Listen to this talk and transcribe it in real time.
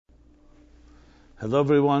Hello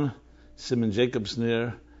everyone, Rabbi Jacobson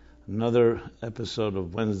here, another episode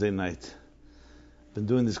of Wednesday night. Been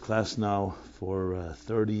doing this class now for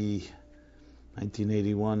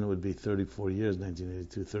 1981 would be 34 years,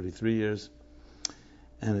 1982, 33 years.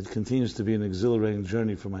 And it continues to be an exhilarating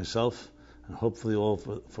journey for myself, and hopefully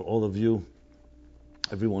for all of you.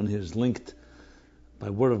 Everyone here is linked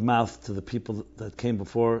by word of mouth to the people that came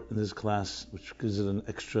before in this class, which gives it an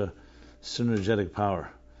extra synergetic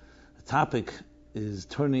power. The topic is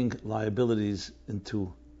turning liabilities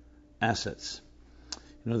into assets.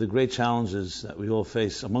 You know, the great challenges that we all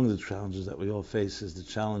face, among the challenges that we all face, is the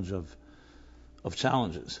challenge of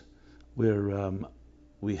challenges, where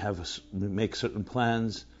we make certain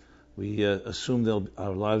plans, we assume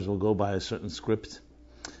our lives will go by a certain script,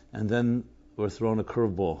 and then we're thrown a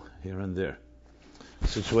curveball here and there.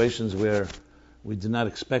 Situations where we do not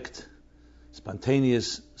expect,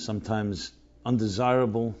 spontaneous, sometimes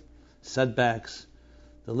undesirable, setbacks,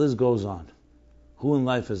 the list goes on. Who in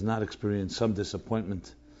life has not experienced some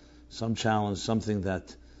disappointment, some challenge, something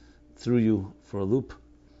that threw you for a loop?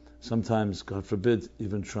 Sometimes, God forbid,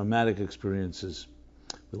 even traumatic experiences.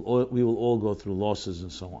 We will all go through losses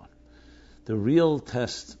and so on. The real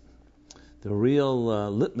test, the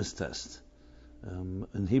real litmus test,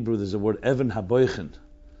 in Hebrew there's a word even haboichin.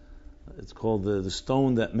 It's called the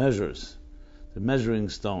stone that measures, the measuring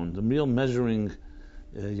stone, the real measuring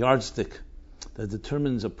yardstick that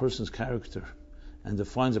determines a person's character and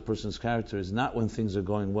defines a person's character is not when things are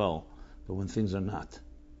going well, but when things are not.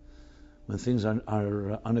 When things are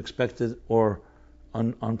unexpected or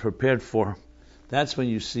unprepared for, that's when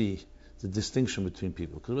you see the distinction between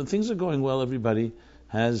people. Because when things are going well, everybody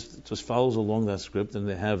just follows along that script, and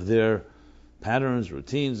they have their patterns,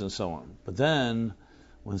 routines, and so on. But then,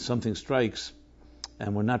 when something strikes,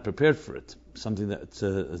 and we're not prepared for it, something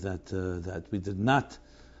that we did not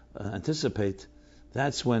anticipate,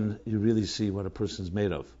 that's when you really see what a person's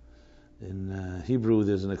made of. In Hebrew,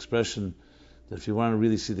 there's an expression that if you want to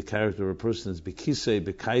really see the character of a person, it's bekisei,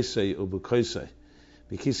 bekaisei, ubekoisei.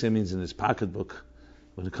 Bekisei means in his pocketbook,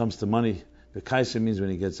 when it comes to money. Bekaisei means when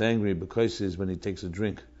he gets angry. Bekoisei is when he takes a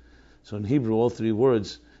drink. So in Hebrew, all three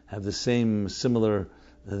words have the same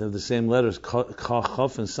letters, ka,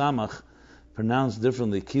 chof, and samach, pronounced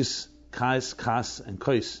differently, kis, kais, kas, and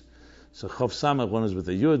kois. So chof samach, one is with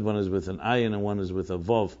a yud, one is with an ayin, and one is with a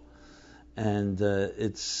vov. And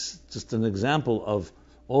it's just an example of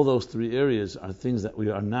all those three areas are things that we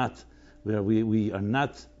are not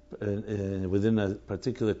within a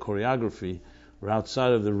particular choreography. We're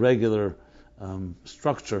outside of the regular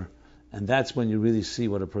structure, and that's when you really see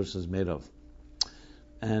what a person is made of.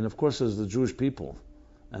 And of course, as the Jewish people,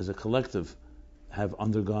 as a collective, have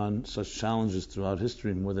undergone such challenges throughout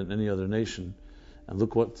history more than any other nation. And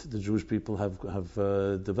look what the Jewish people have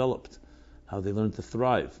developed, how they learned to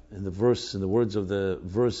thrive. In the words of the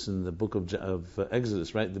verse in the book of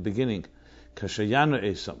Exodus, right at the beginning, Kashayanu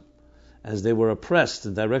Esam, as they were oppressed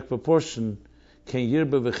in direct proportion, Ken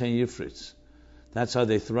Yirba v'Ken Yifritz. That's how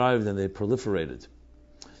they thrived and they proliferated.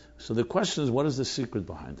 So the question is, what is the secret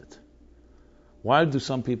behind it? Why do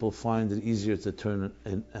some people find it easier to turn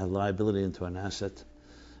a liability into an asset,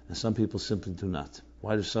 and some people simply do not?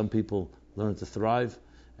 Why do some people learn to thrive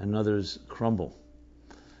and others crumble?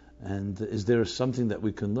 And is there something that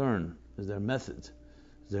we can learn? Is there a method? Is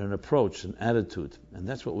there an approach, an attitude? And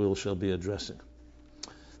that's what we shall be addressing.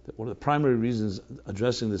 One of the primary reasons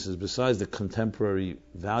addressing this is, besides the contemporary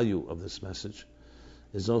value of this message,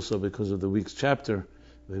 is also because of the week's chapter.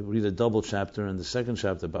 We read a double chapter, and the second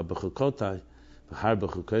chapter about Behar-Bechukotei,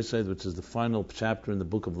 Behar-Bechukotei, which is the final chapter in the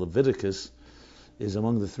book of Leviticus, is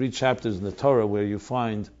among the three chapters in the Torah where you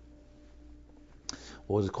find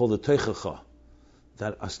what is called the teichacha,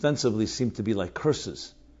 that ostensibly seem to be like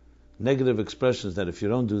curses, negative expressions that if you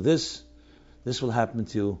don't do this, this will happen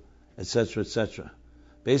to you, etc., etc.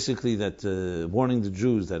 Basically, that warning the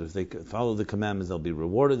Jews that if they follow the commandments, they'll be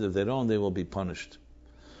rewarded. If they don't, they will be punished.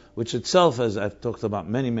 Which itself, as I've talked about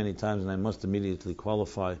many, many times, and I must immediately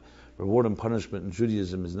qualify, reward and punishment in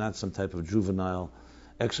Judaism is not some type of juvenile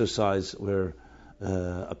exercise where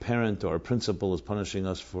a parent or a principal is punishing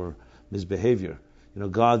us for misbehavior. You know,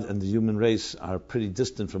 God and the human race are pretty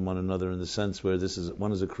distant from one another in the sense where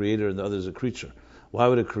one is a creator and the other is a creature. Why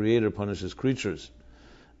would a creator punish his creatures?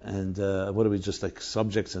 And what are we, just like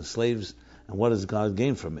subjects and slaves? And what does God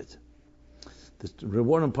gain from it? The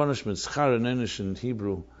reward and punishment, schar and enish in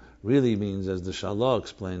Hebrew, really means, as the Shalah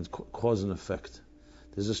explains, cause and effect.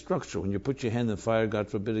 There's a structure. When you put your hand in fire, God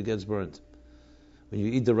forbid, it gets burnt. When you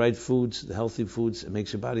eat the right foods, the healthy foods, it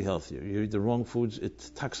makes your body healthier. You eat the wrong foods, it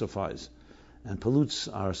toxifies and pollutes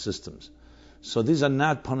our systems. So these are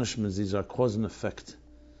not punishments, these are cause and effect.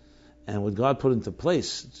 And what God put into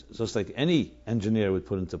place, just like any engineer would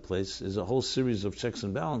put into place, is a whole series of checks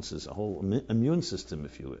and balances, a whole immune system,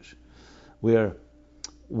 if you wish,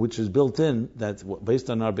 which is built in, that based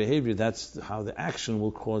on our behavior, that's how the action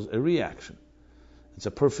will cause a reaction. It's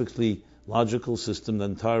a perfectly logical system. The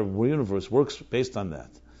entire universe works based on that.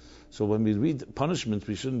 So when we read punishments,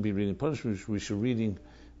 we shouldn't be reading punishments, we should be reading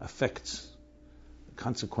effects,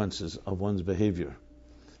 consequences of one's behavior.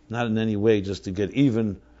 Not in any way just to get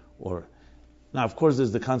even. Now, of course,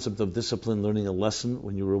 there's the concept of discipline, learning a lesson.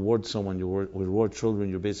 When you reward someone, you reward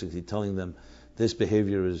children, you're basically telling them this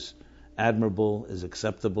behavior is admirable, is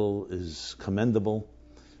acceptable, is commendable,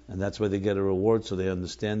 and that's why they get a reward, so they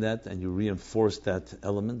understand that, and you reinforce that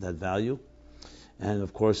element, that value. And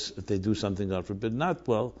of course, if they do something, God forbid, not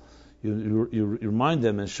well, you remind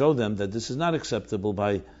them and show them that this is not acceptable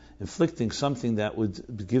by inflicting something that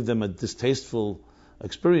would give them a distasteful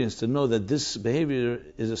experience, to know that this behavior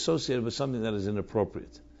is associated with something that is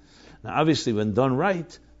inappropriate. Now, obviously, when done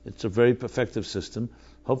right, it's a very effective system.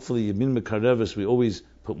 Hopefully, Yamin Mekarevis, we always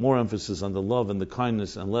put more emphasis on the love and the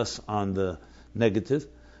kindness and less on the negative.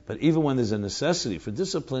 But even when there's a necessity for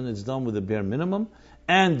discipline, it's done with a bare minimum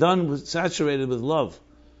and saturated with love.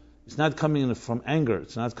 It's not coming from anger.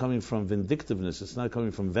 It's not coming from vindictiveness. It's not coming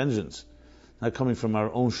from vengeance. It's not coming from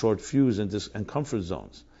our own short fuse and comfort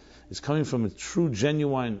zones. It's coming from a true,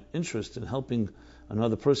 genuine interest in helping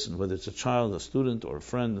another person, whether it's a child, a student, or a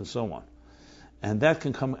friend, and so on. And that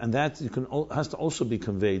can come, and that has to also be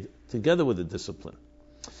conveyed together with the discipline.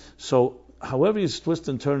 So, however you twist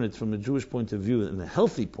and turn it from a Jewish point of view, and a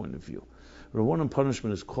healthy point of view, reward and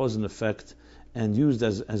punishment is cause and effect, and used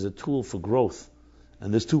as a tool for growth.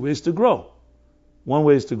 And there's two ways to grow. One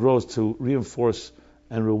way is to grow is to reinforce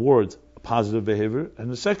and reward positive behavior, and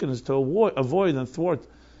the second is to avoid and thwart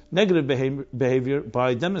negative behavior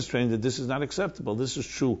by demonstrating that this is not acceptable. This is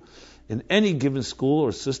true in any given school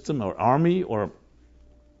or system or army, or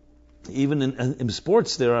even in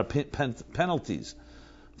sports. There are penalties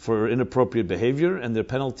for inappropriate behavior, and there are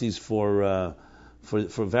penalties for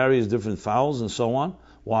various different fouls and so on.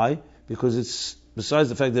 Why? Because it's, besides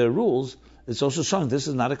the fact there are rules, it's also showing this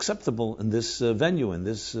is not acceptable in this venue, in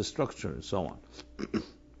this structure, and so on.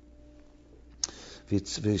 You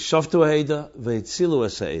will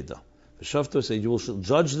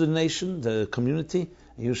judge the nation, the community,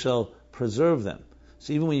 and you shall preserve them.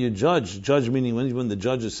 So even when you judge meaning when the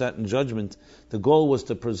judges sat in judgment, the goal was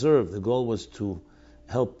to preserve, the goal was to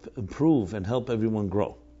help improve and help everyone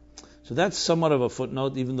grow. So that's somewhat of a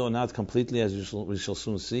footnote, even though not completely, as we shall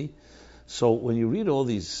soon see. So when you read all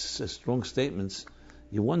these strong statements,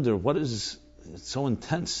 you wonder, what is so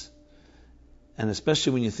intense? And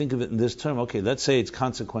especially when you think of it in this term, okay, let's say it's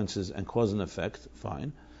consequences and cause and effect,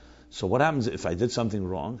 fine. So what happens if I did something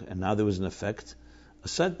wrong and now there was an effect? A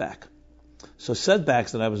setback. So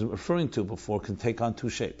setbacks that I was referring to before can take on two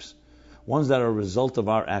shapes. Ones that are a result of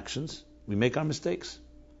our actions. We make our mistakes.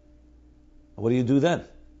 What do you do then?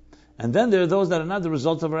 And then there are those that are not the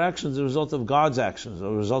result of our actions, the result of God's actions, or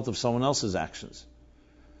the result of someone else's actions.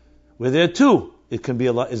 Where there too, it can be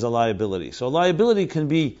is a liability. So a liability can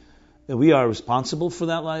be that we are responsible for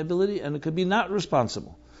that liability, and it could be not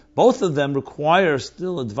responsible. Both of them require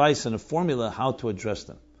still advice and a formula how to address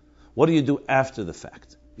them. What do you do after the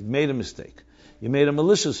fact? You've made a mistake. You made a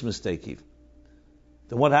malicious mistake even.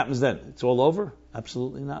 Then what happens then? It's all over?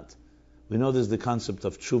 Absolutely not. We know there's the concept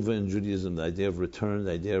of tshuva in Judaism, the idea of return,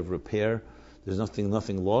 the idea of repair. There's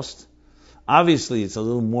nothing lost. Obviously, it's a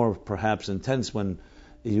little more perhaps intense when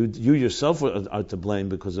you yourself are to blame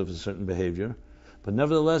because of a certain behavior. But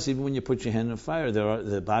nevertheless, even when you put your hand in fire,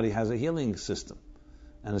 the body has a healing system.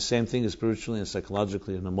 And the same thing is spiritually and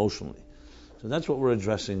psychologically and emotionally. So that's what we're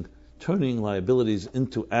addressing, turning liabilities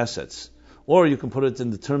into assets. Or you can put it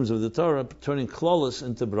in the terms of the Torah, turning klolos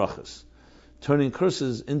into brachas, turning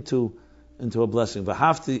curses into a blessing.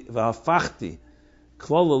 V'hafti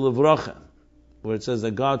klola levracha, where it says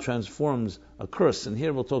that God transforms a curse. And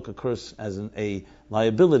here we'll talk a curse as a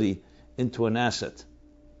liability into an asset.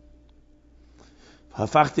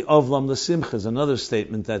 Hafachti ovlam l'simcha is another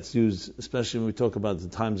statement that's used, especially when we talk about the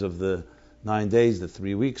times of the 9 days, the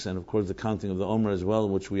 3 weeks, and of course the counting of the Omer as well,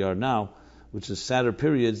 in which we are now, which is sadder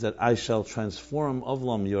periods, that I shall transform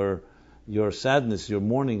ovlam, your sadness, your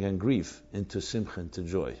mourning and grief, into simcha, into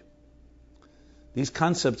joy. These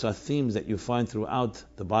concepts are themes that you find throughout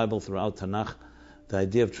the Bible, throughout Tanakh, the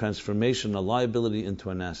idea of transformation, a liability into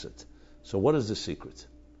an asset. So what is the secret?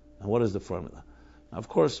 And what is the formula? Now, of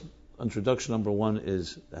course, introduction number one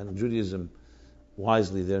is that in Judaism,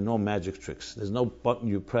 wisely, there are no magic tricks. There's no button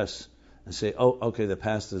you press and say, oh, okay, the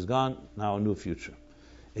past is gone, now a new future.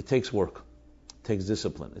 It takes work. It takes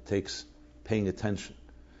discipline. It takes paying attention.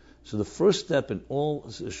 So the first step in all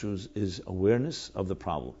issues is awareness of the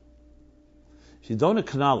problem. If you don't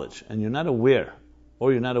acknowledge and you're not aware,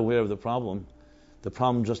 or you're not aware of the problem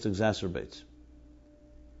just exacerbates.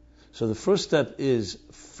 So the first step is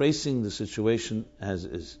facing the situation as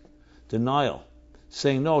is. Denial.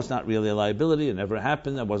 Saying, no, it's not really a liability, it never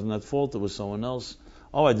happened, that wasn't at fault, it was someone else.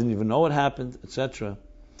 Oh, I didn't even know it happened, etc.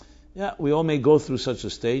 Yeah, we all may go through such a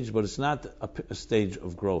stage, but it's not a stage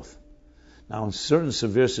of growth. Now, in certain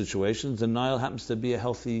severe situations, denial happens to be a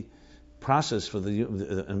healthy process for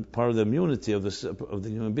and part of the immunity of the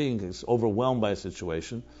human being. It's overwhelmed by a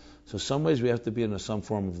situation. So some ways we have to be in some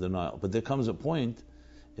form of denial. But there comes a point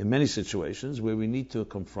in many situations where we need to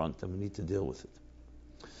confront and we need to deal with it.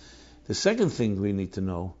 The second thing we need to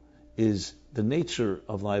know is the nature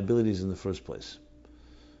of liabilities in the first place.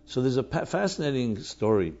 So there's a fascinating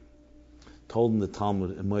story told in the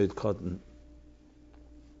Talmud in Moed Katan,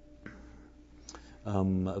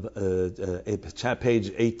 page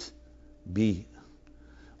 8b,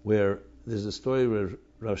 where there's a story where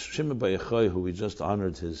Rav Shimon Bar Yochai, who we just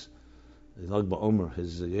honored his Lag BaOmer,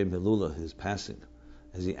 his Yom Hilula, his passing,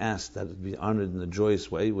 as he asked that it be honored in a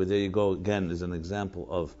joyous way, where there you go again is an example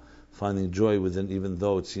of finding joy within, even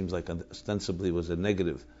though it seems like ostensibly it was a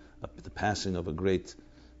negative, the passing of a great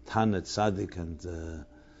Tanit, Tzaddik, and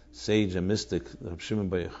sage and mystic, Rav Shimon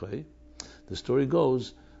Bar Yochai. The story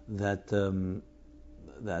goes that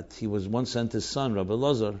that he was once sent his son, Rabbi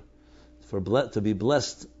Elozor, to be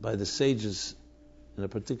blessed by the sages in a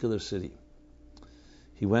particular city.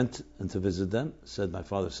 He went and to visit them, said, my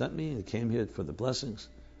father sent me, and he came here for the blessings.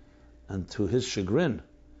 And to his chagrin,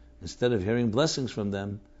 instead of hearing blessings from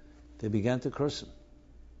them, they began to curse him.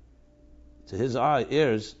 To his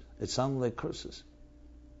ears, it sounded like curses.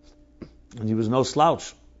 And he was no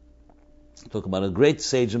slouch. Talk about a great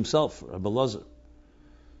sage himself, Rabbi Elozor.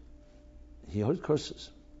 He heard curses.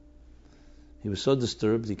 He was so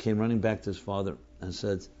disturbed, he came running back to his father and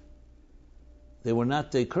said,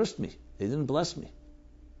 they cursed me. They didn't bless me.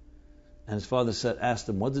 And his father asked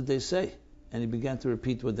him, what did they say? And he began to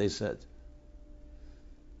repeat what they said.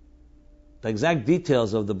 The exact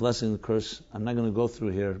details of the blessing and the curse, I'm not going to go through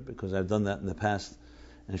here because I've done that in the past.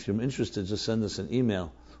 And if you're interested, just send us an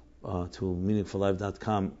email to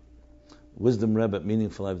meaningfullife.com,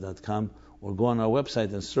 wisdomreb@meaningfullife.com, or go on our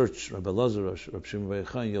website and search Rabbi Elozor, Rabbi Shimon Bar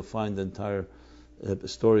Yochai, and you'll find the entire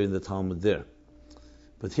story in the Talmud there.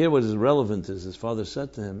 But here what is relevant is his father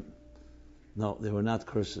said to him, no, they were not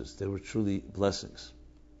curses, they were truly blessings.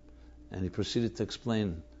 And he proceeded to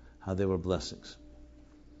explain how they were blessings.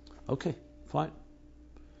 Okay, fine.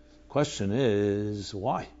 Question is,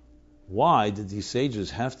 why? Why did these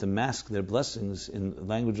sages have to mask their blessings in the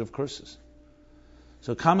language of curses?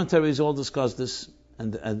 So commentaries all discuss this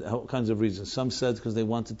and all kinds of reasons. Some said because they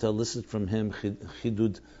wanted to elicit from him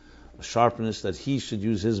chidud, sharpness, that he should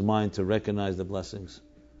use his mind to recognize the blessings.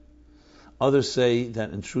 Others say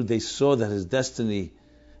that in truth they saw that his destiny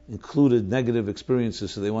included negative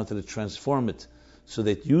experiences, so they wanted to transform it. So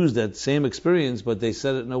they used that same experience, but they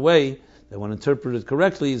said it in a way that when interpreted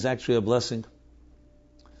correctly is actually a blessing.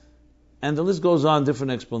 And the list goes on,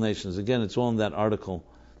 different explanations. Again, it's all in that article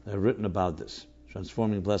that I've written about this,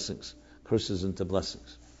 transforming blessings, curses into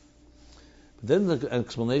blessings. But then the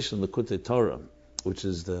explanation, the Likutei Torah, which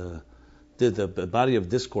is the body of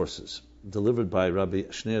discourses delivered by Rabbi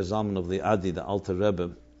Shneir Zalman of Liadi, the Alter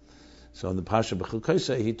Rebbe. So in the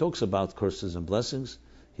Behar-Bechukotei, he talks about curses and blessings.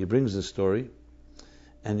 He brings this story,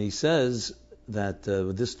 and he says that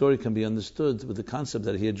this story can be understood with the concept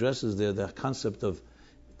that he addresses there, the concept of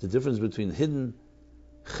the difference between hidden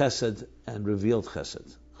chesed and revealed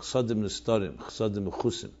chesed. Chsadim nestorim, chsadim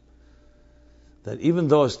mechusim. That even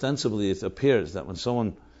though ostensibly it appears that when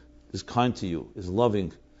someone is kind to you, is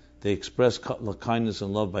loving, they express kindness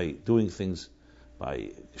and love by doing things,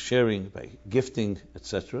 by sharing, by gifting,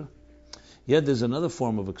 etc. Yet there's another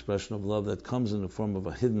form of expression of love that comes in the form of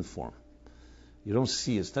a hidden form. You don't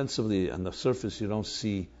see, ostensibly on the surface, you don't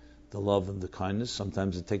see the love and the kindness.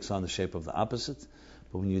 Sometimes it takes on the shape of the opposite.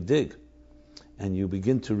 But when you dig and you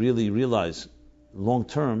begin to really realize, long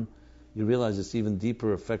term, you realize it's even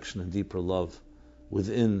deeper affection and deeper love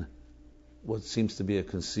within what seems to be a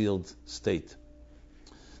concealed state.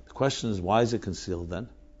 The question is, why is it concealed then?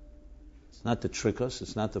 It's not to trick us,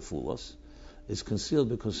 it's not to fool us. It's concealed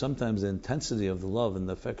because sometimes the intensity of the love and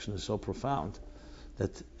the affection is so profound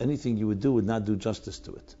that anything you would do would not do justice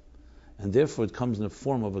to it. And therefore it comes in the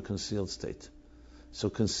form of a concealed state. So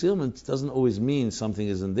concealment doesn't always mean something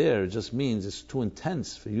isn't there, it just means it's too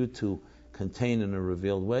intense for you to contain in a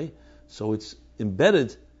revealed way. So it's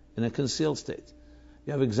embedded in a concealed state.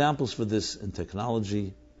 You have examples for this in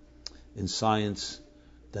technology, in science,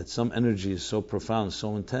 that some energy is so profound,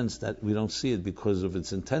 so intense that we don't see it because of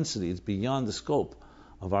its intensity. It's beyond the scope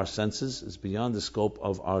of our senses. It's beyond the scope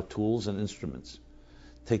of our tools and instruments.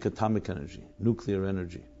 Take atomic energy, nuclear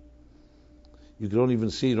energy. You don't even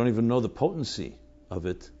see, you don't even know the potency of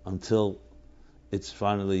it until it's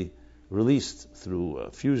finally released through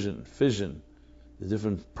fusion, fission, the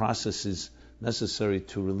different processes necessary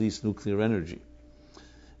to release nuclear energy.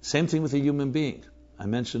 Same thing with a human being. I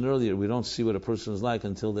mentioned earlier, we don't see what a person is like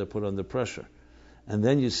until they're put under pressure. And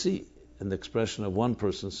then you see, in the expression of one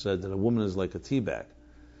person said that a woman is like a tea bag.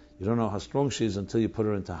 You don't know how strong she is until you put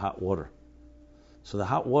her into hot water. So the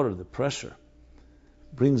hot water, the pressure,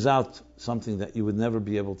 brings out something that you would never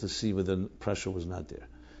be able to see when the pressure was not there.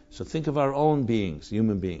 So think of our own beings,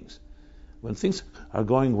 human beings. When things are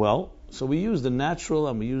going well, so we use the natural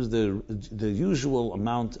and we use the usual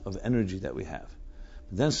amount of energy that we have.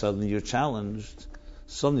 But then suddenly you're challenged,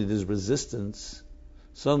 suddenly there's resistance,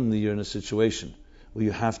 suddenly you're in a situation where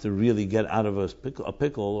you have to really get out of a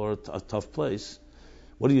pickle or a tough place.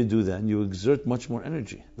 What do you do then? You exert much more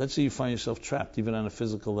energy. Let's say you find yourself trapped, even on a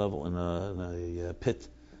physical level, in a pit.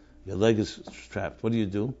 Your leg is trapped. What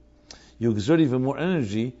do? You exert even more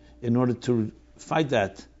energy in order to fight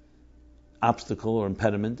that obstacle or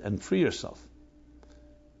impediment and free yourself.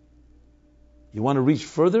 You want to reach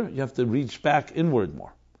further? You have to reach back inward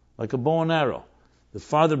more, like a bow and arrow. The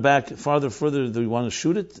farther further you want to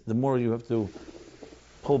shoot it, the more you have to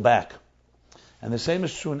pull back. And the same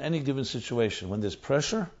is true in any given situation. When there's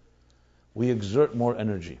pressure, we exert more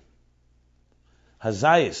energy.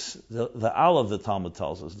 Hazayis, the olive, the Talmud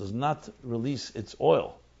tells us, does not release its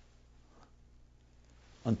oil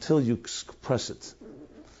until you press it.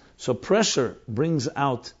 So pressure brings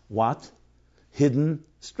out what? Hidden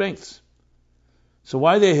strengths. So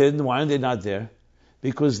why are they hidden? Why are they not there?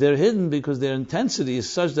 Because they're hidden because their intensity is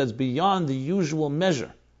such that's beyond the usual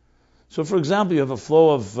measure. So for example, you have a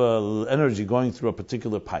flow of energy going through a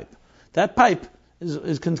particular pipe. That pipe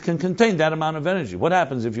can contain that amount of energy. What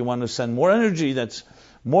happens if you want to send more energy that's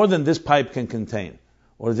more than this pipe can contain,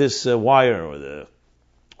 or this wire,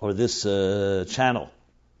 or this channel?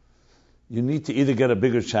 You need to either get a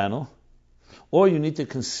bigger channel, or you need to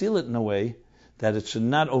conceal it in a way that it should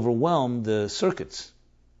not overwhelm the circuits,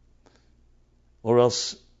 or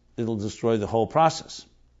else it'll destroy the whole process.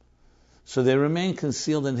 So they remain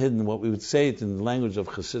concealed and hidden. What we would say in the language of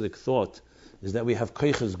Hasidic thought is that we have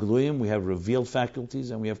koiches gluyim, we have revealed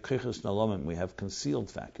faculties, and we have koiches nalamim, we have concealed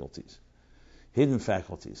faculties, hidden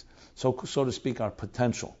faculties. So to speak, our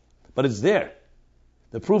potential. But it's there.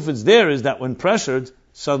 The proof it's there is that when pressured,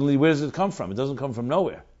 suddenly where does it come from? It doesn't come from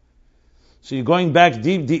nowhere. So you're going back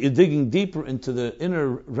digging deeper into the inner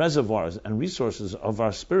reservoirs and resources of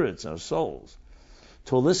our spirits, our souls,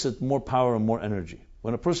 to elicit more power and more energy.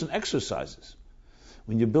 When a person exercises,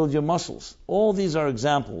 when you build your muscles, all these are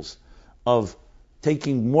examples of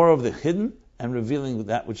taking more of the hidden and revealing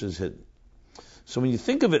that which is hidden. So when you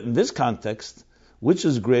think of it in this context, which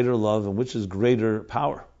is greater love and which is greater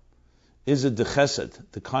power? Is it the chesed,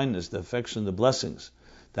 the kindness, the affection, the blessings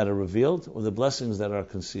that are revealed, or the blessings that are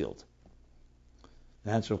concealed?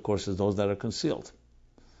 The answer, of course, is those that are concealed.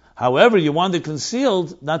 However, you want the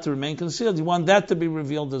concealed not to remain concealed. You want that to be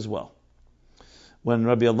revealed as well. When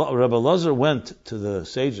Rabbi Elozor went to the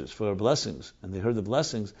sages for blessings, and they heard the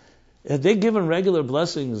blessings, had they given regular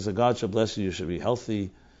blessings, that God shall bless you, you should be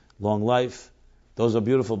healthy, long life, those are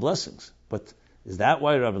beautiful blessings. But is that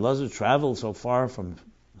why Rabbi Elozor traveled so far from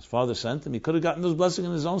his father sent him? He could have gotten those blessings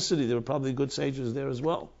in his own city. There were probably good sages there as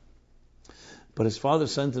well. But his father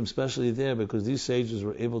sent him specially there because these sages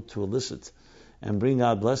were able to elicit and bring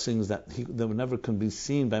out blessings that never could be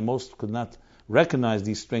seen by most, could not recognize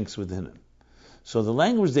these strengths within him. So the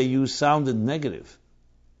language they used sounded negative,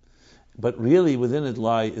 but really within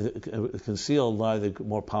it concealed lie the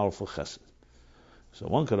more powerful chesed. So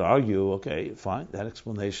one could argue, okay, fine, that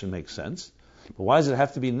explanation makes sense, but why does it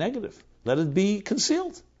have to be negative? Let it be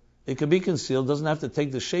concealed. It can be concealed, doesn't have to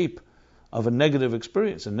take the shape of a negative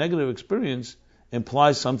experience. A negative experience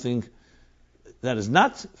implies something that is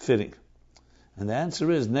not fitting. And the answer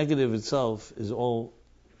is, negative itself is all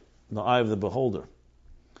in the eye of the beholder.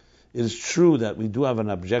 It is true that we do have an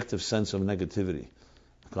objective sense of negativity.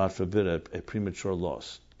 God forbid a premature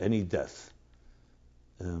loss, any death,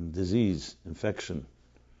 disease, infection,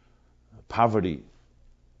 poverty,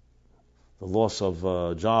 the loss of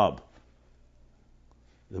a job,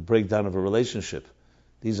 the breakdown of a relationship.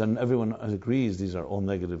 Everyone agrees these are all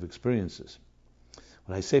negative experiences.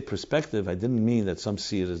 When I say perspective, I didn't mean that some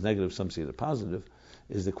see it as negative, some see it as positive.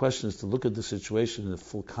 is the question is to look at the situation in the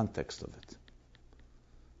full context of it.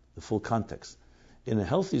 The full context. In a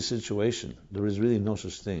healthy situation, there is really no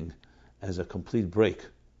such thing as a complete break.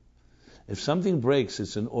 If something breaks,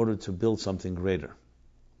 it's in order to build something greater.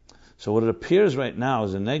 So what it appears right now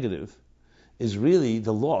as a negative is really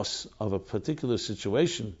the loss of a particular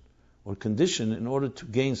situation or condition in order to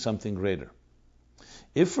gain something greater.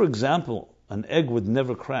 If, for example, an egg would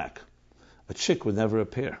never crack, a chick would never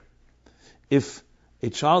appear. If a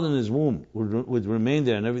child in his womb would remain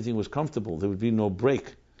there and everything was comfortable, there would be no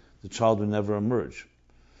break. The child would never emerge.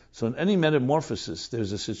 So in any metamorphosis,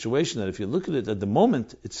 there's a situation that if you look at it at the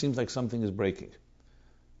moment, it seems like something is breaking.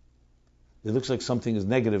 It looks like something is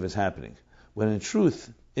negative is happening. When in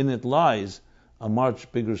truth, in it lies a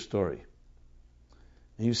much bigger story.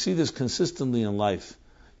 And you see this consistently in life.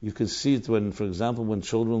 You can see it when, for example, when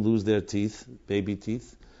children lose their teeth, baby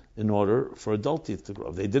teeth, in order for adult teeth to grow.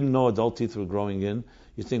 If they didn't know adult teeth were growing in,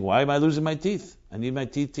 you think, why am I losing my teeth? I need my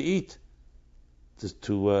teeth to eat,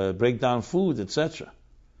 to break down food, etc.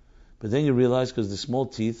 But then you realize because the small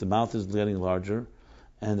teeth, the mouth is getting larger,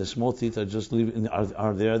 and the small teeth are just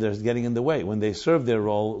they're getting in the way. When they serve their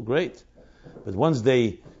role, great. But once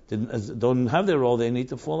they don't have their role, they need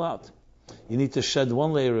to fall out. You need to shed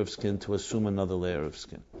one layer of skin to assume another layer of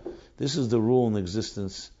skin. This is the rule in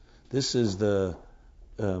existence. This is the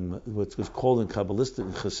what was called in Kabbalistic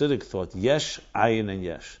and Hasidic thought, yesh, ayin, and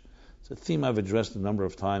yesh. It's a theme I've addressed a number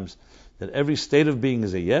of times, that every state of being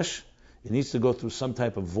is a yesh. It needs to go through some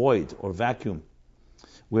type of void or vacuum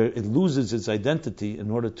where it loses its identity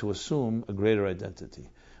in order to assume a greater identity.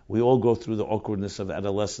 We all go through the awkwardness of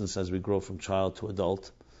adolescence as we grow from child to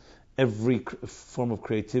adult. Every form of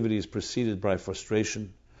creativity is preceded by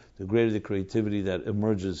frustration. The greater the creativity that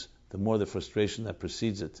emerges, the more the frustration that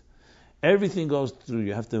precedes it. Everything goes through.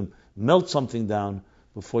 You have to melt something down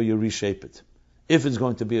before you reshape it, if it's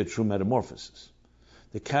going to be a true metamorphosis.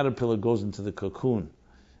 The caterpillar goes into the cocoon,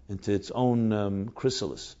 into its own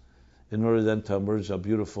chrysalis, in order then to emerge a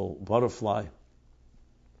beautiful butterfly.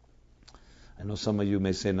 I know some of you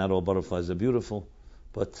may say not all butterflies are beautiful,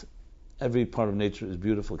 but every part of nature is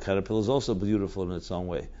beautiful. Caterpillar is also beautiful in its own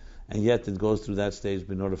way. And yet it goes through that stage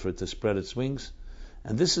in order for it to spread its wings.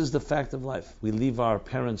 And this is the fact of life. We leave our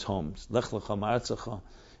parents' homes, lech lecha ma'artzecha,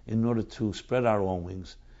 in order to spread our own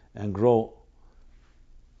wings and grow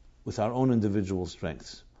with our own individual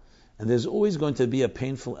strengths. And there's always going to be a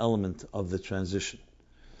painful element of the transition.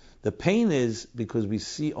 The pain is because we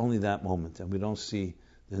see only that moment and we don't see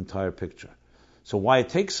the entire picture. So why it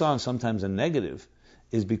takes on sometimes a negative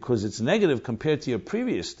is because it's negative compared to your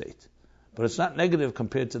previous state, but it's not negative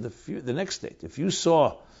compared to the next state. If you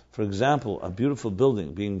saw, for example, a beautiful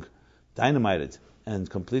building being dynamited and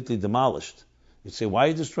completely demolished, you'd say, why are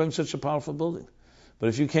you destroying such a powerful building? But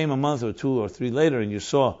if you came a month or 2 or 3 later and you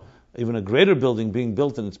saw even a greater building being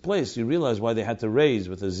built in its place, you realize why they had to raise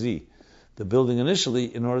with a Z the building initially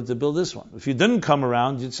in order to build this one. If you didn't come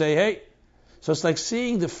around, you'd say, hey. So it's like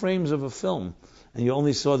seeing the frames of a film and you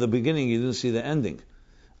only saw the beginning, you didn't see the ending.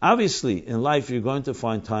 Obviously, in life, you're going to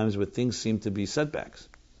find times where things seem to be setbacks.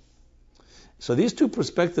 So these two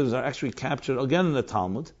perspectives are actually captured again in the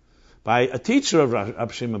Talmud by a teacher of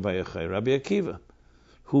Rabbi Shimon Bar Yochai, Rabbi Akiva,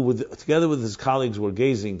 who together with his colleagues were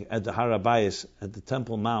gazing at the Har Habayis, at the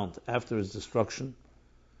Temple Mount after its destruction.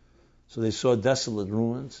 So they saw desolate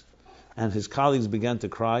ruins, and his colleagues began to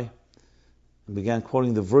cry and began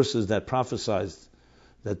quoting the verses that prophesied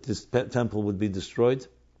that this temple would be destroyed.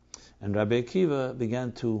 And Rabbi Akiva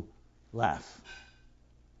began to laugh.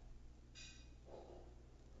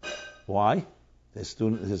 Why?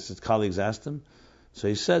 His colleagues asked him. So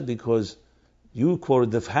he said, because you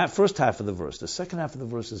quoted the first half of the verse. The second half of the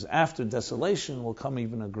verse is, after desolation will come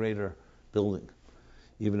even a greater building,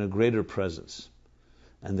 even a greater presence.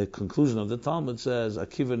 And the conclusion of the Talmud says,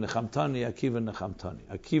 Akiva nechamtani, Akiva nechamtani.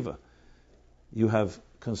 Akiva, you have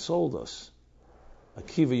consoled us.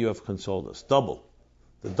 Akiva, you have consoled us. Double.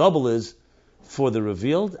 The double is for the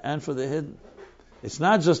revealed and for the hidden. It's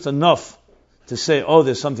not just enough to say, oh,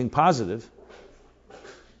 there's something positive.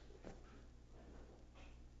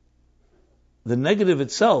 The negative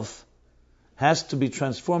itself has to be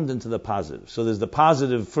transformed into the positive. So there's the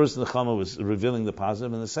positive. First, the Nechama was revealing the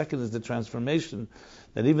positive, and the second is the transformation,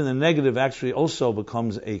 that even the negative actually also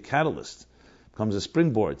becomes a catalyst, becomes a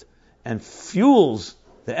springboard, and fuels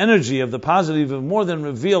the energy of the positive even more than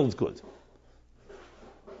revealed good.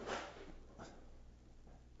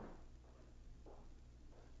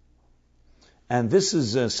 And this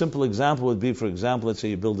is a simple example would be, for example, let's say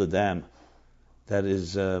you build a dam that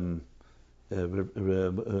is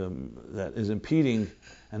impeding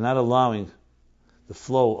and not allowing the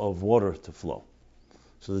flow of water to flow.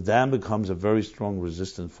 So the dam becomes a very strong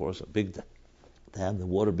resistant force, a big dam. The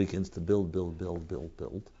water begins to build.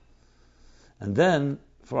 And then,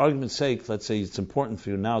 for argument's sake, let's say it's important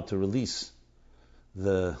for you now to release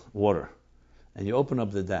the water. And you open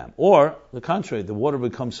up the dam. Or, the contrary, the water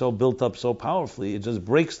becomes so built up so powerfully, it just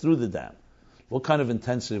breaks through the dam. What kind of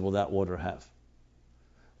intensity will that water have?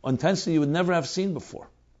 Intensity you would never have seen before.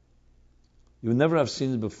 You would never have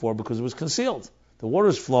seen it before because it was concealed. The water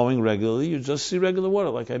is flowing regularly, you just see regular water,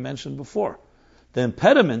 like I mentioned before. The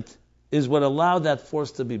impediment is what allowed that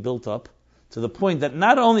force to be built up to the point that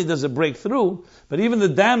not only does it break through, but even the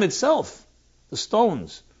dam itself, the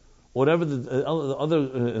stones, whatever the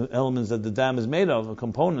other elements that the dam is made of, the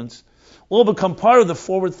components, all become part of the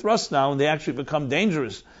forward thrust now, and they actually become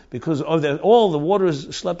dangerous because of that. All the water is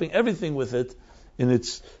schlepping everything with it in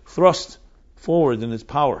its thrust forward, in its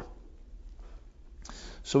power.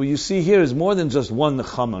 So what you see here is more than just one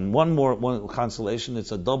nechaman, one consolation,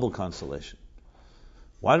 it's a double consolation.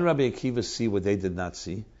 Why did Rabbi Akiva see what they did not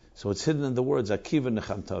see? So it's hidden in the words Akiva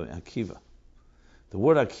nechamtavi, Akiva. The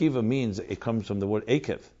word Akiva means, it comes from the word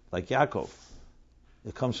Akev, like Yaakov.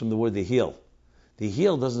 It comes from the word the heel. The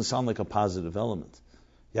heel doesn't sound like a positive element.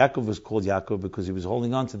 Yaakov was called Yaakov because he was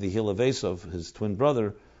holding on to the heel of Esav, his twin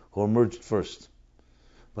brother, who emerged first.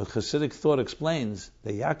 But Hasidic thought explains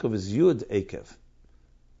that Yaakov is Yud Akev.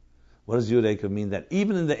 What does Yud Akev mean? That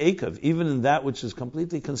even in the Akev, even in that which is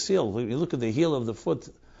completely concealed, when you look at the heel of the foot,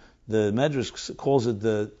 the Medrash calls it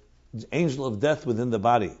the angel of death within the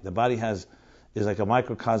body. The body is like a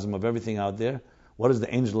microcosm of everything out there. What is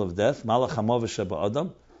the angel of death? Malach HaMovet Sheba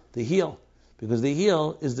Adam, the heel. Because the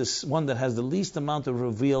heel is this one that has the least amount of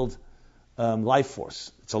revealed life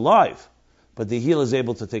force. It's alive, but the heel is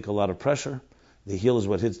able to take a lot of pressure. The heel is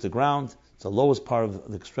what hits the ground. It's the lowest part of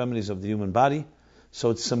the extremities of the human body.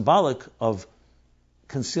 So it's symbolic of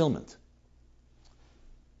concealment.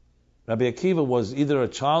 Rabbi Akiva was either a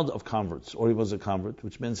child of converts or he was a convert,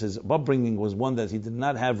 which means his upbringing was one that he did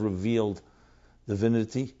not have revealed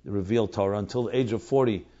divinity, the revealed Torah, until the age of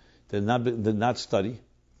 40. Did not study.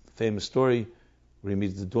 Famous story where he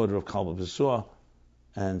meets the daughter of Kalba Besua,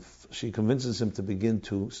 and she convinces him to begin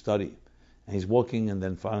to study. And he's walking, and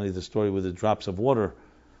then finally the story with the drops of water,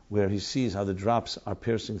 where he sees how the drops are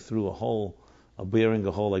piercing through a hole, bearing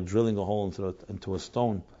a hole, like drilling a hole into a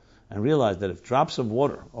stone, and realize that if drops of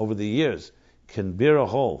water over the years can bear a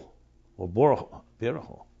hole, or bear a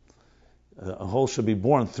hole, a hole should be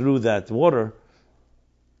born through that water,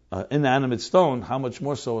 inanimate stone, how much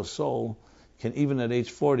more so a soul can, even at age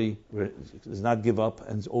 40, does not give up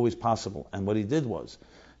and is always possible. And what he did was,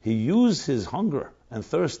 he used his hunger and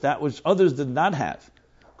thirst, that which others did not have,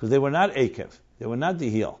 because they were not Akev, they were not the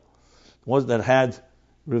heel, ones that had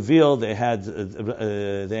revealed, they had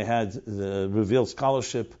the revealed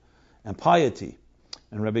scholarship and piety.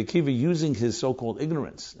 And Rabbi Akiva, using his so-called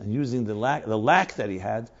ignorance and using the lack that he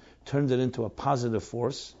had, turned it into a positive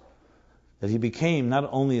force, that he became not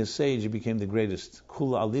only a sage, he became the greatest.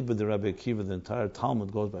 Kula aliba de Rabbi Akiva, the entire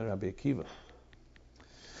Talmud goes by Rabbi Akiva.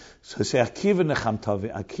 So say Akiva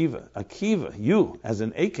nechamtavi, Akiva, you as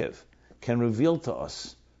an Akev can reveal to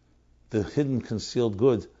us the hidden, concealed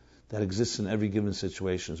good that exists in every given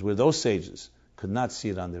situation, where those sages could not see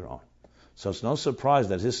it on their own. So it's no surprise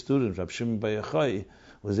that his student, Rabbi Shimon Bar Yochai,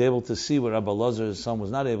 was able to see what Rabbi Elozor, his son, was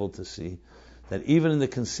not able to see, that even in the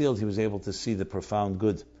concealed he was able to see the profound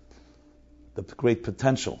good, the great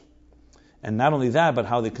potential. And not only that, but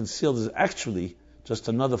how the concealed is actually just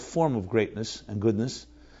another form of greatness and goodness,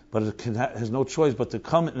 but it has no choice but to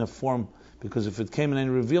come in a form, because if it came in any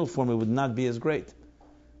revealed form, it would not be as great.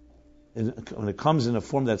 When it comes in a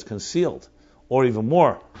form that's concealed, or even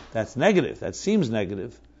more, that's negative, that seems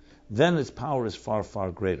negative, then its power is far,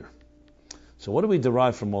 far greater. So what do we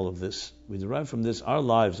derive from all of this? We derive from this, our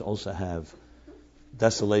lives also have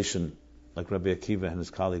desolation, like Rabbi Akiva and his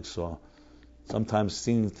colleagues saw, sometimes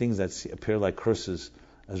seeing things that appear like curses,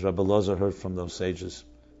 as Rabbi Elozor heard from those sages,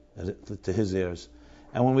 to his ears.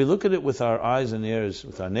 And when we look at it with our eyes and ears,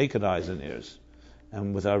 with our naked eyes and ears,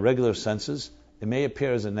 and with our regular senses, it may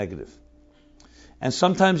appear as a negative. And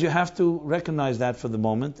sometimes you have to recognize that for the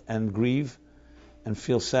moment and grieve and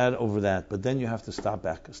feel sad over that. But then you have to step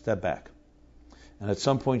back. And at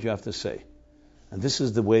some point you have to say, and this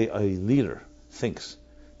is the way a leader thinks.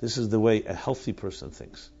 This is the way a healthy person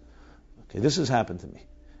thinks. Okay, this has happened to me.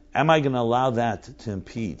 Am I going to allow that to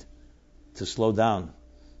impede, to slow down,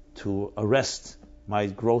 to arrest my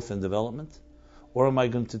growth and development? Or am I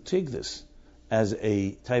going to take this as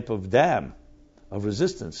a type of dam of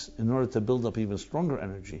resistance in order to build up even stronger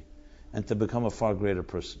energy and to become a far greater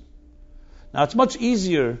person? Now, it's much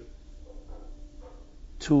easier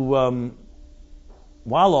to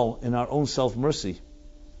wallow in our own self-mercy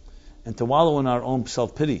and to wallow in our own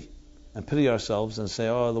self-pity and pity ourselves and say,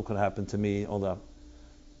 oh, look what happened to me, all that.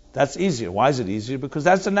 That's easier. Why is it easier? Because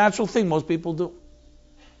that's the natural thing most people do.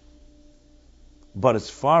 But it's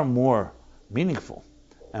far more meaningful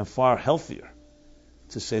and far healthier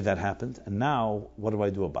to say that happened, and now what do I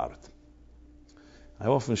do about it? I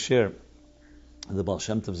often share the Baal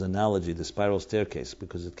Shem Tov's analogy, the spiral staircase,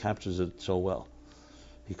 because it captures it so well.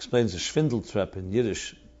 He explains the Schwindeltreppe in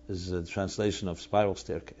Yiddish is a translation of spiral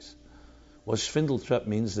staircase. What Schwindeltreppe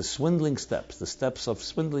means, the swindling steps, the steps of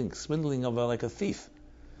swindling of like a thief.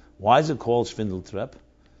 Why is it called Schwindeltreppe?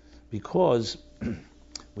 Because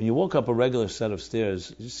when you walk up a regular set of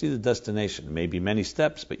stairs, you see the destination. Maybe many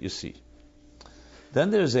steps, but you see. Then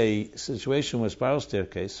there's a situation with spiral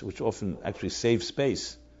staircase, which often actually saves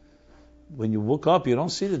space. When you look up, you don't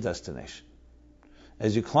see the destination.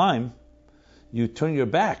 As you climb, you turn your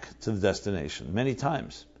back to the destination many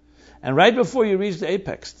times. And right before you reach the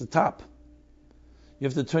apex, the top, you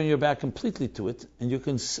have to turn your back completely to it, and you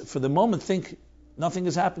can, for the moment, think nothing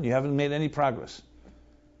has happened. You haven't made any progress.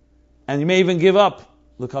 And you may even give up.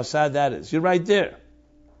 Look how sad that is. You're right there.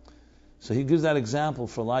 So he gives that example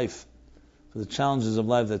for life, for the challenges of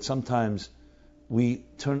life, that sometimes we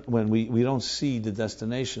turn when we don't see the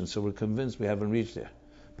destination, so we're convinced we haven't reached there.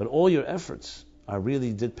 But all your efforts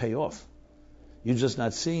really did pay off. You're just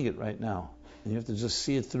not seeing it right now. And you have to just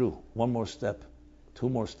see it through. One more step, two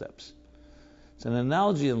more steps. It's an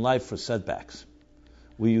analogy in life for setbacks.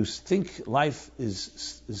 Where you think life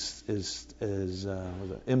is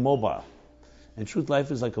immobile. In truth,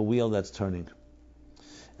 life is like a wheel that's turning.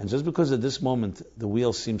 And just because at this moment the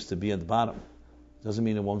wheel seems to be at the bottom, doesn't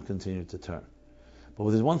mean it won't continue to turn. But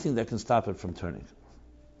there's one thing that can stop it from turning.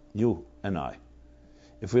 You and I.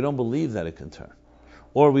 If we don't believe that it can turn,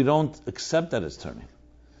 or we don't accept that it's turning,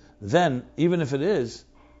 then even if it is,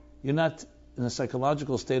 you're not in a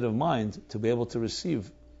psychological state of mind to be able to receive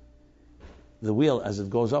the wheel as it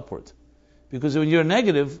goes upward. Because when you're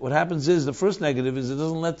negative, what happens is, the first negative is it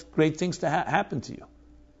doesn't let great things to happen to you.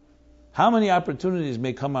 How many opportunities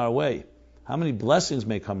may come our way? How many blessings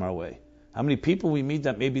may come our way? How many people we meet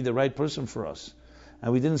that may be the right person for us?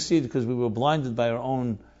 And we didn't see it because we were blinded by our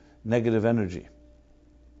own negative energy.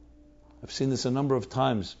 I've seen this a number of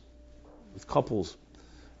times with couples.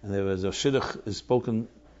 And there was a shidduch is spoken,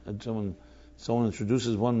 someone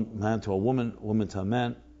introduces one man to a woman to a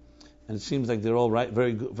man, and it seems like they're all right,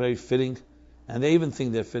 very good, very fitting, and they even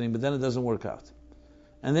think they're fitting, but then it doesn't work out.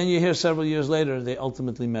 And then you hear several years later they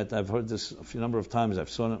ultimately met. I've heard this a number of times. I've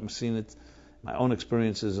seen it, my own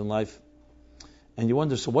experiences in life. And you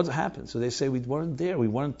wonder, so what happened? So they say, we weren't there. We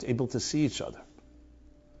weren't able to see each other.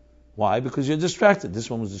 Why? Because you're distracted. This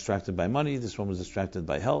one was distracted by money. This one was distracted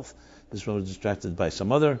by health. This one was distracted by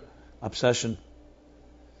some other obsession.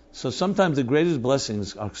 So sometimes the greatest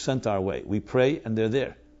blessings are sent our way. We pray and they're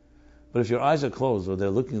there. But if your eyes are closed, or they're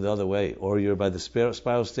looking the other way, or you're by the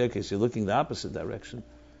spiral staircase, you're looking the opposite direction,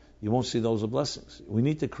 you won't see those blessings. We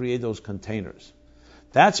need to create those containers.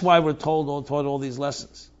 That's why we're taught all these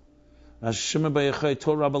lessons. Taught Rabbi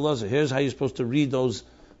Elozor. Here's how you're supposed to read those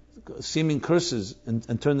seeming curses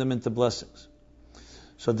and turn them into blessings.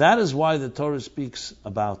 So that is why the Torah speaks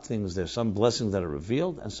about things. There's some blessings that are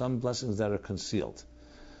revealed and some blessings that are concealed.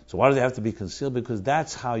 So why do they have to be concealed? Because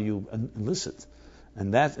that's how you elicit.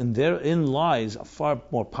 And therein lies a far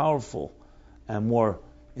more powerful and more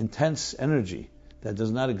intense energy that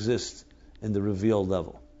does not exist in the revealed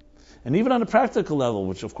level. And even on a practical level,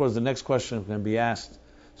 which of course the next question can be asked,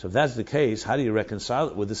 so if that's the case, how do you reconcile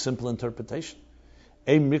it with a simple interpretation?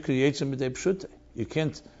 You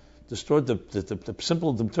can't distort the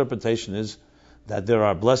simple interpretation is that there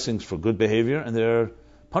are blessings for good behavior and there are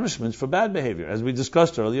punishments for bad behavior. As we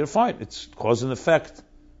discussed earlier, fine, it's cause and effect.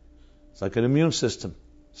 It's like an immune system.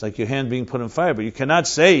 It's like your hand being put on fire, but you cannot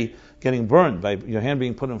say getting burned by your hand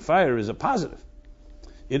being put on fire is a positive.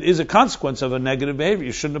 It is a consequence of a negative behavior.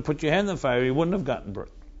 You shouldn't have put your hand on fire, you wouldn't have gotten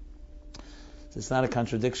burned. It's not a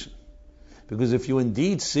contradiction. Because if you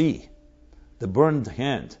indeed see the burned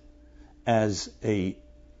hand as a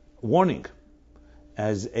warning,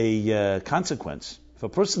 as a consequence, if a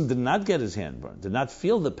person did not get his hand burned, did not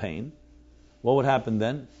feel the pain, what would happen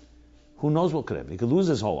then? Who knows what could happen? He could lose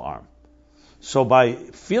his whole arm. So by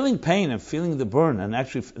feeling pain and feeling the burn, and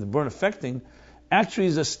actually the burn affecting, actually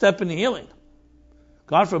is a step in healing.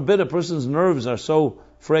 God forbid a person's nerves are so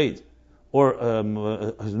frayed, or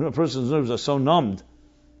a person's nerves are so numbed,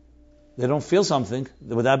 they don't feel something.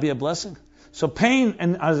 Would that be a blessing? So pain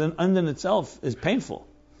as an end in itself is painful.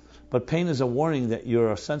 But pain is a warning that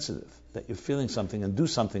you're sensitive, that you're feeling something and do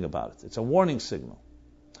something about it. It's a warning signal.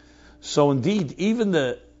 So indeed, even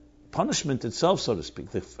the punishment itself, so to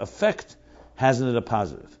speak, the effect has in it a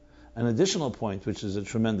positive. An additional point, which is a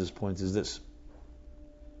tremendous point, is this.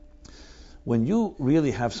 When you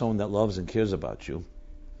really have someone that loves and cares about you,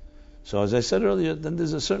 so as I said earlier, then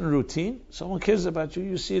there's a certain routine. Someone cares about you,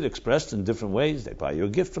 you see it expressed in different ways. They buy you a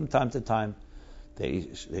gift from time to time.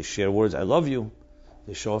 They share words, I love you.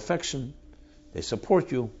 They show affection. They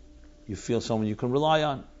support you. You feel someone you can rely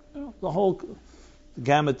on. The whole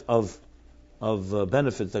gamut of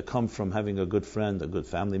benefits that come from having a good friend, a good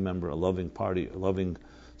family member, a loving party, a loving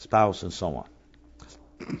spouse, and so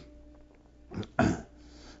on.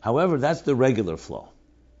 However, that's the regular flow.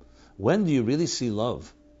 When do you really see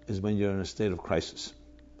love? Is when you're in a state of crisis,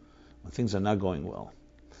 when things are not going well.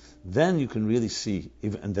 Then you can really see,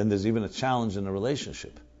 and then there's even a challenge in a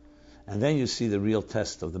relationship. And then you see the real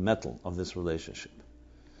test of the metal of this relationship.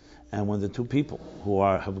 And when the two people who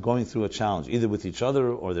are going through a challenge, either with each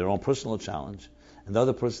other or their own personal challenge, and the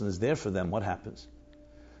other person is there for them, what happens?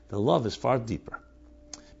 The love is far deeper.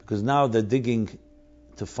 Because now they're digging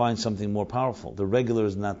to find something more powerful. The regular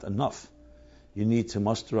is not enough. You need to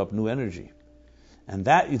muster up new energy. And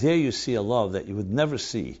there you see a love that you would never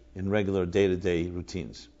see in regular day-to-day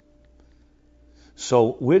routines.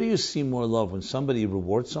 So where do you see more love? When somebody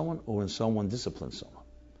rewards someone or when someone disciplines someone?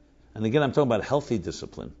 And again, I'm talking about healthy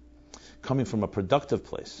discipline, coming from a productive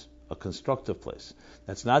place, a constructive place.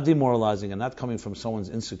 That's not demoralizing and not coming from someone's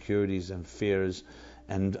insecurities and fears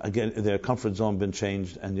and again, their comfort zone been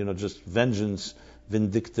changed and just vengeance,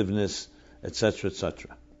 vindictiveness, etc.,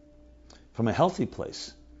 etc. From a healthy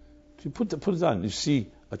place, you put it on. You see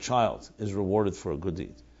a child is rewarded for a good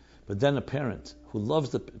deed. But then a parent who loves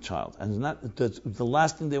the child, and the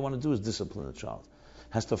last thing they want to do is discipline the child,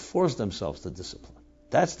 has to force themselves to discipline.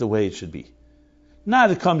 That's the way it should be.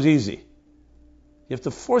 Not it comes easy. You have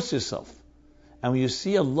to force yourself. And when you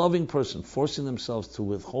see a loving person forcing themselves to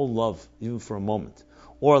withhold love, even for a moment,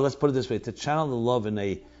 or let's put it this way, to channel the love in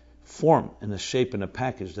a form, in a shape, in a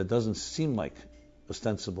package that doesn't seem like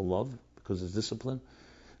ostensible love, because it's discipline,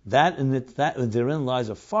 that therein lies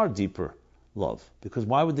a far deeper love. Because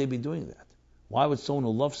why would they be doing that? Why would someone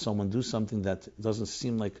who loves someone do something that doesn't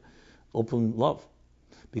seem like open love?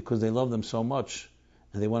 Because they love them so much,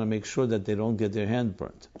 and they want to make sure that they don't get their hand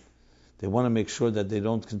burnt. They want to make sure that they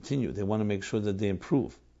don't continue. They want to make sure that they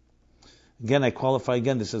improve. Again, I qualify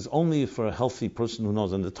again, this is only for a healthy person who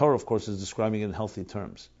knows. And the Torah, of course, is describing it in healthy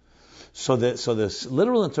terms. So this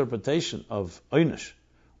literal interpretation of oynish,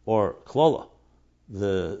 or klola,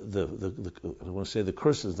 I want to say the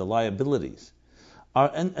curses, the liabilities, are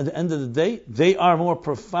at the end of the day, they are more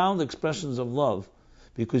profound expressions of love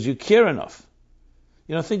because you care enough.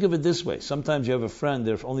 Think of it this way. Sometimes you have a friend,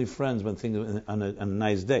 they're only friends when things on a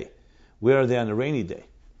nice day. Where are they on a rainy day?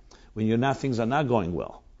 When things are not going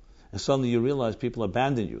well. And suddenly you realize people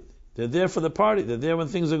abandon you. They're there for the party. They're there when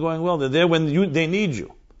things are going well. They're there when they need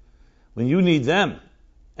you. When you need them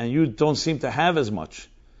and you don't seem to have as much,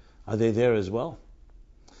 are they there as well?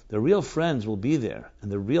 The real friends will be there,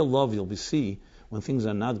 and the real love you'll see when things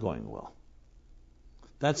are not going well.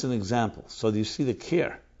 That's an example. So you see the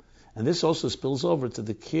care. And this also spills over to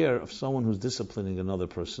the care of someone who's disciplining another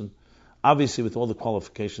person, obviously with all the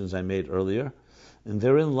qualifications I made earlier, and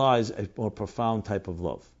therein lies a more profound type of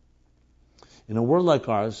love. In a world like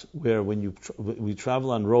ours, where when we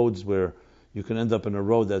travel on roads where you can end up in a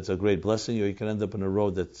road that's a great blessing, or you can end up in a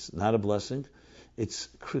road that's not a blessing, it's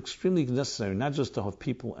extremely necessary not just to have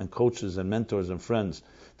people and coaches and mentors and friends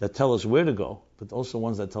that tell us where to go, but also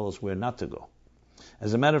ones that tell us where not to go.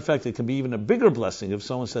 As a matter of fact, it can be even a bigger blessing if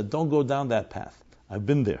someone said, don't go down that path. I've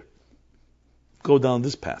been there. Go down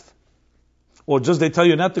this path. Or just they tell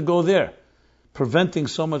you not to go there, preventing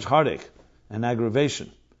so much heartache and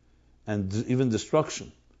aggravation and even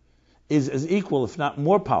destruction is as equal, if not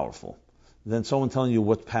more powerful, than someone telling you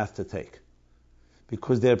what path to take.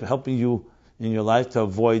 Because they're helping you in your life to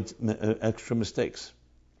avoid extra mistakes.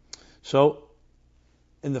 So,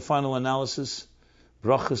 in the final analysis,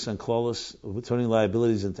 brachas and klolos, turning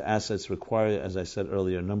liabilities into assets, require, as I said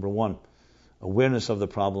earlier, number one, awareness of the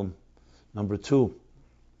problem. Number two,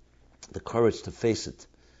 the courage to face it.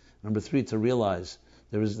 Number three, to realize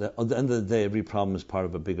at the end of the day, every problem is part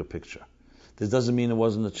of a bigger picture. This doesn't mean it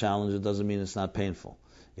wasn't a challenge. It doesn't mean it's not painful.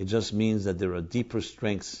 It just means that there are deeper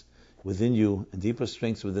strengths within you and deeper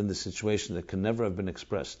strengths within the situation that can never have been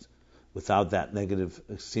expressed without that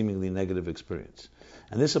seemingly negative experience.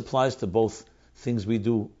 And this applies to both things we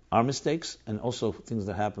do, our mistakes, and also things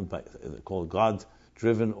that happen called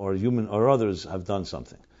God-driven or human or others have done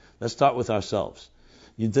something. Let's start with ourselves.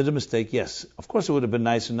 You did a mistake, yes. Of course it would have been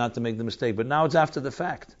nicer not to make the mistake, but now it's after the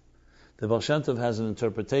fact. The Baal Shem Tov has an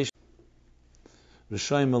interpretation The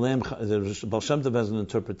Baal Shem Tov has an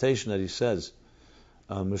interpretation that he says,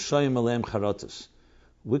 Rishayim aleim charotas.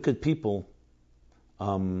 Wicked people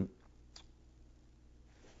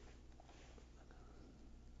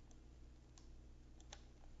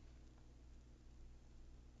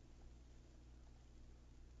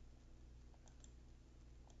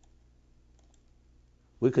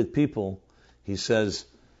he says,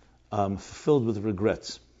 filled with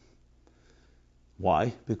regrets.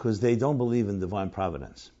 Why? Because they don't believe in divine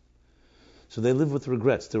providence. So they live with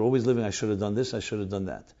regrets. They're always living, I should have done this, I should have done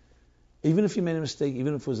that. Even if you made a mistake,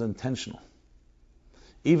 even if it was intentional,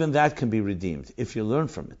 even that can be redeemed if you learn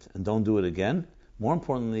from it and don't do it again. More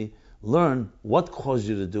importantly, learn what caused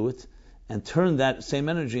you to do it and turn that same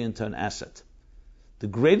energy into an asset. The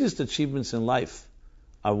greatest achievements in life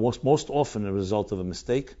are most often a result of a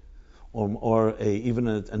mistake or even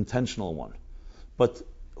an intentional one. But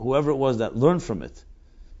whoever it was that learned from it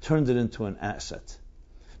turned it into an asset.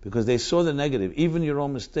 Because they saw the negative, even your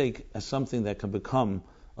own mistake, as something that can become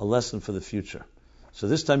a lesson for the future. So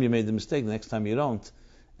this time you made the mistake, the next time you don't,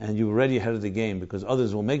 and you're already ahead of the game because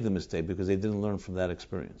others will make the mistake because they didn't learn from that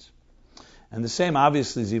experience. And the same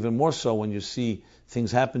obviously is even more so when you see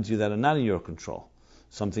things happen to you that are not in your control.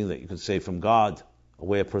 Something that you could say from God, a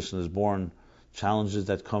way a person is born, challenges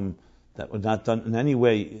that come that were not done in any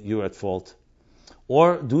way you're at fault,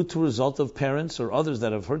 or due to result of parents or others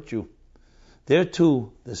that have hurt you. There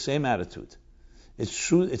too, the same attitude. It's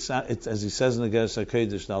true. It's not. It's, as he says in the Geras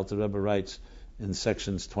HaKodesh, the Alter Rebbe writes in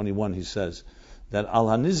sections 21. He says that al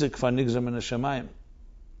hanizik kvar nigzar min hashamayim,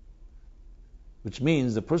 which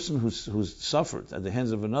means the person who's suffered at the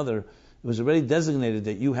hands of another, it was already designated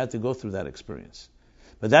that you had to go through that experience.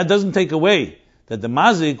 But that doesn't take away that the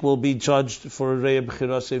mazik will be judged for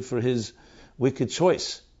Behar-Bechukotei for his wicked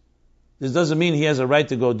choice. This doesn't mean he has a right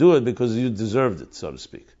to go do it because you deserved it, so to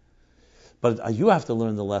speak. But you have to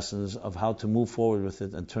learn the lessons of how to move forward with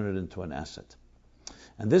it and turn it into an asset.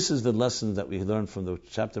 And this is the lesson that we learned from the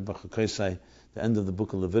chapter Behar-Bechukotei, the end of the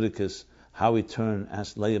book of Leviticus, how we turn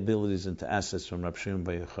liabilities into assets from Rabbi Shimon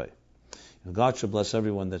Bar Yochai. God should bless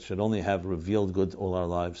everyone that should only have revealed good all our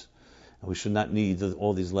lives. And we should not need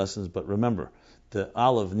all these lessons, but remember, the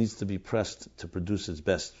olive needs to be pressed to produce its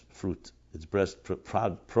best fruit, its best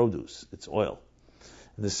produce, its oil.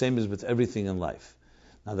 And the same is with everything in life.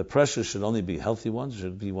 Now the pressure should only be healthy ones,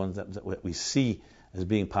 should be ones that we see as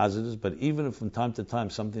being positives, but even if from time to time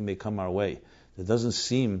something may come our way that doesn't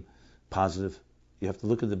seem positive, you have to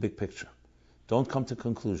look at the big picture. Don't come to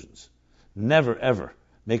conclusions. Never ever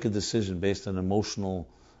make a decision based on emotional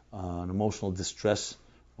distress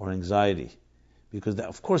or anxiety. Because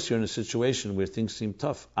of course you're in a situation where things seem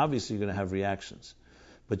tough. Obviously you're going to have reactions.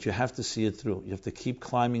 But you have to see it through. You have to keep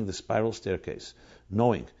climbing the spiral staircase,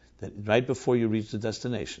 knowing that right before you reach the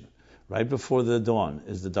destination, right before the dawn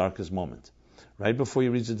is the darkest moment. Right before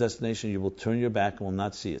you reach the destination, you will turn your back and will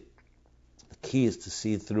not see it. The key is to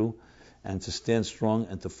see it through and to stand strong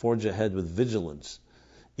and to forge ahead with vigilance,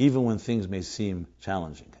 even when things may seem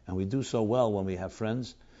challenging. And we do so well when we have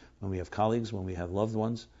friends, when we have colleagues, when we have loved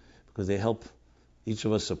ones, because they help each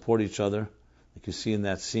of us support each other. Like you see in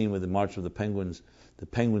that scene with the March of the Penguins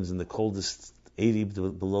in the coldest 80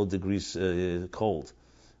 below degrees cold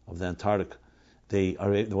of the Antarctic,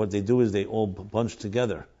 what they do is they all bunch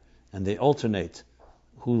together and they alternate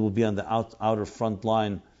who will be on the outer front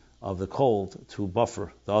line of the cold to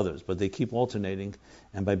buffer the others. But they keep alternating,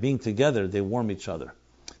 and by being together, they warm each other.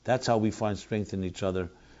 That's how we find strength in each other.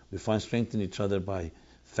 We find strength in each other by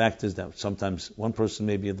factors that sometimes one person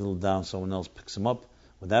may be a little down, someone else picks them up.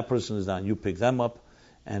 When that person is down, you pick them up.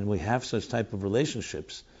 And we have such type of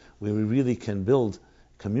relationships where we really can build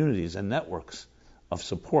communities and networks of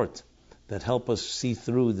support that help us see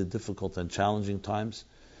through the difficult and challenging times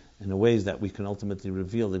in the ways that we can ultimately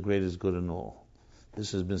reveal the greatest good in all.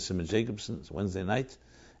 This has been Rabbi Jacobson. It's Wednesday night,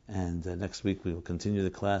 and next week we will continue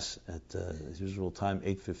the class at the usual time,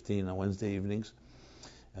 8:15 on Wednesday evenings,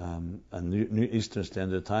 on New Eastern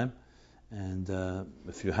Standard Time. And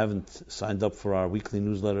if you haven't signed up for our weekly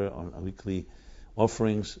newsletter or our weekly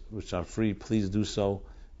offerings, which are free, please do so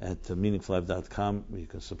at meaningfullife.com, where you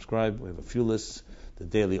can subscribe. We have a few lists, the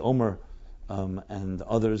Daily Omer, and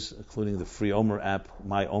others, including the free Omer app,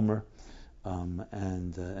 My Omer,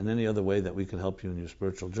 and any other way that we can help you in your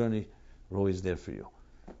spiritual journey. We're always there for you.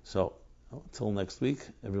 So, until next week,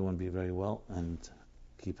 everyone be very well and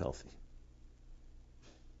keep healthy.